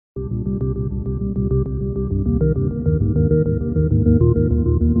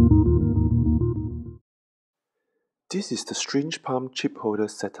This is the syringe pump chip holder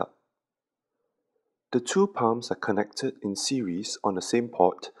setup. The two pumps are connected in series on the same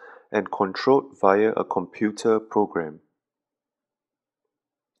port and controlled via a computer program.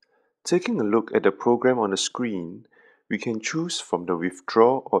 Taking a look at the program on the screen, we can choose from the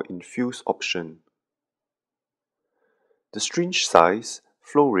withdraw or infuse option. The syringe size,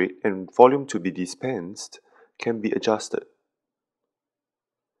 flow rate and volume to be dispensed can be adjusted.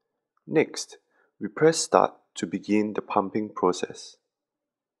 Next, we press start to begin the pumping process.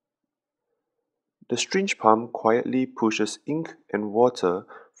 The syringe pump quietly pushes ink and water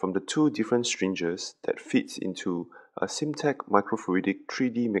from the two different syringes that feeds into a Simtech microfluidic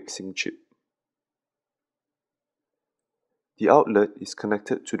 3D mixing chip. The outlet is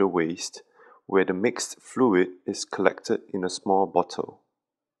connected to the waste, where the mixed fluid is collected in a small bottle.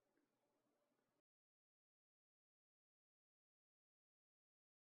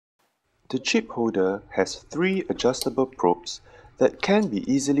 The chip holder has three adjustable probes that can be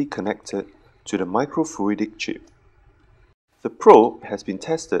easily connected to the microfluidic chip. The probe has been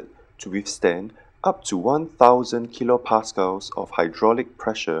tested to withstand up to 1000 kilopascals of hydraulic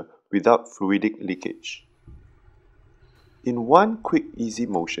pressure without fluidic leakage. In one quick easy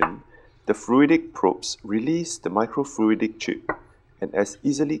motion, the fluidic probes release the microfluidic chip and as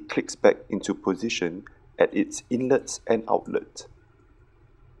easily clicks back into position at its inlets and outlet.